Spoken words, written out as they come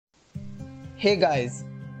Hey guys,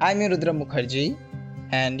 I'm Rudra Mukherjee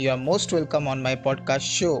and you are most welcome on my podcast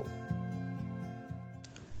show.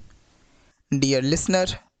 Dear listener,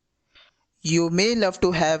 you may love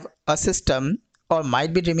to have a system or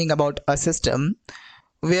might be dreaming about a system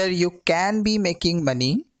where you can be making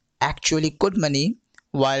money, actually good money,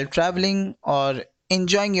 while traveling or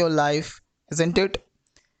enjoying your life, isn't it?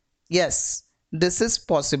 Yes, this is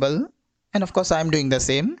possible, and of course, I'm doing the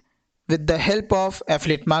same with the help of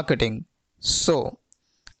affiliate marketing. So,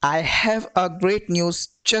 I have a great news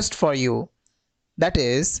just for you. That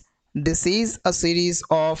is, this is a series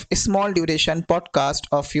of small duration podcast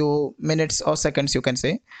of few minutes or seconds you can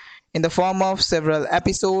say in the form of several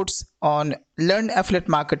episodes on Learn Affiliate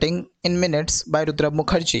Marketing in Minutes by Rudra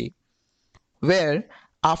Mukherjee, where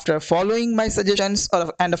after following my suggestions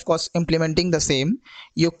and of course implementing the same,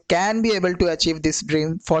 you can be able to achieve this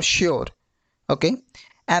dream for sure. Okay,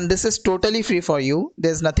 and this is totally free for you.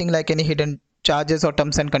 There's nothing like any hidden charges or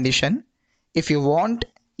terms and condition. If you want,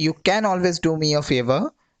 you can always do me a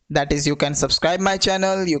favor. That is, you can subscribe my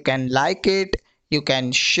channel, you can like it, you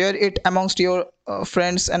can share it amongst your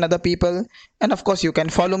friends and other people, and of course you can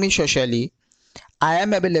follow me socially. I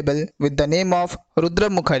am available with the name of Rudra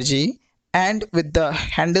Mukherjee and with the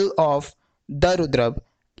handle of the Rudrab.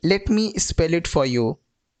 Let me spell it for you.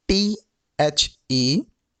 TheRudrabha.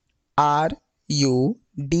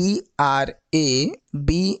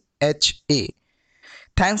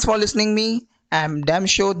 Thanks for listening me. I'm damn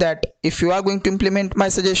sure that if you are going to implement my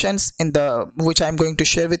suggestions in the which I'm going to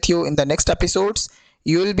share with you in the next episodes,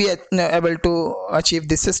 you will be able to achieve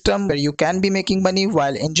this system where you can be making money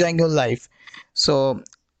while enjoying your life. So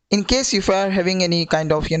in case if you are having any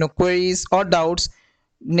kind of queries or doubts,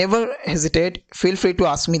 never hesitate. Feel free to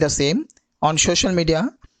ask me the same on social media,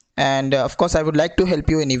 and of course I would like to help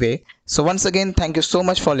you anyway. So once again, thank you so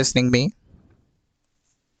much for listening me.